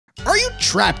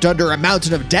trapped under a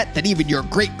mountain of debt that even your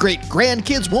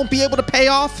great-great-grandkids won't be able to pay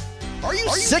off? Are you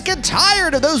sick and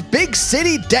tired of those big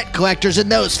city debt collectors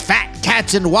and those fat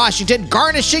cats in Washington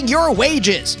garnishing your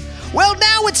wages? Well,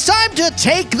 now it's time to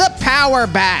take the power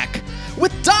back.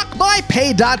 With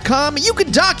DocMyPay.com, you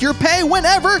can dock your pay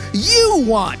whenever you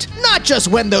want, not just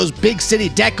when those big city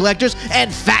debt collectors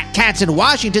and fat cats in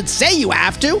Washington say you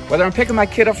have to. Whether I'm picking my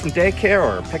kid up from daycare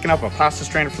or picking up a pasta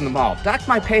strainer from the mall,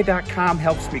 DocMyPay.com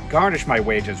helps me garnish my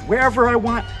wages wherever I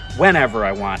want, whenever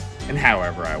I want, and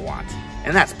however I want.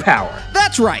 And that's power.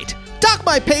 That's right.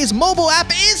 DocMyPay's mobile app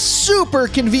is super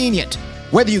convenient.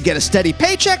 Whether you get a steady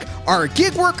paycheck, are a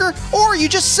gig worker, or you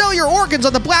just sell your organs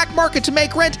on the black market to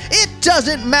make rent, it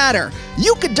doesn't matter.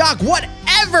 You can dock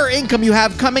whatever income you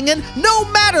have coming in, no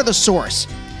matter the source.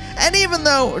 And even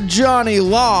though Johnny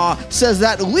Law says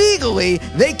that legally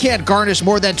they can't garnish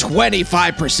more than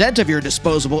 25% of your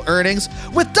disposable earnings,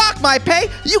 with DocMyPay,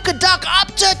 you can dock up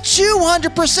to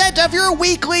 200% of your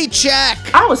weekly check.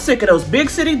 I was sick of those big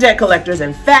city debt collectors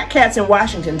and fat cats in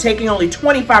Washington taking only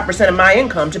 25% of my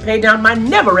income to pay down my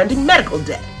never-ending medical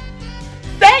debt.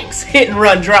 Thanks,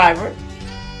 hit-and-run driver.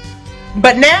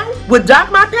 But now, with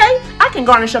DocMyPay, I can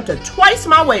garnish up to twice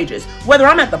my wages, whether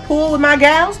I'm at the pool with my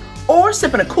gals or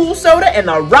sipping a cool soda in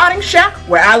the rotting shack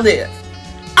where I live.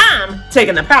 I'm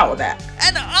taking the power back.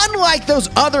 And unlike those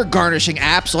other garnishing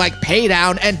apps like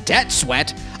Paydown and Debt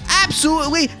Sweat,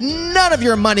 absolutely none of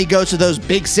your money goes to those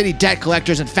big city debt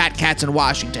collectors and fat cats in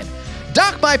Washington.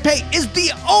 DocMyPay is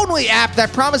the only app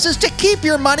that promises to keep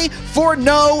your money for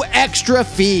no extra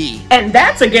fee. And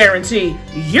that's a guarantee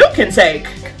you can take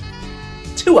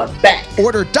to a bank.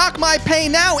 Order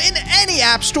DocMyPay now in any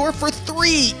app store for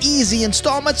 3 easy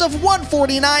installments of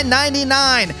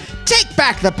 $149.99. Take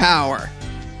back the power.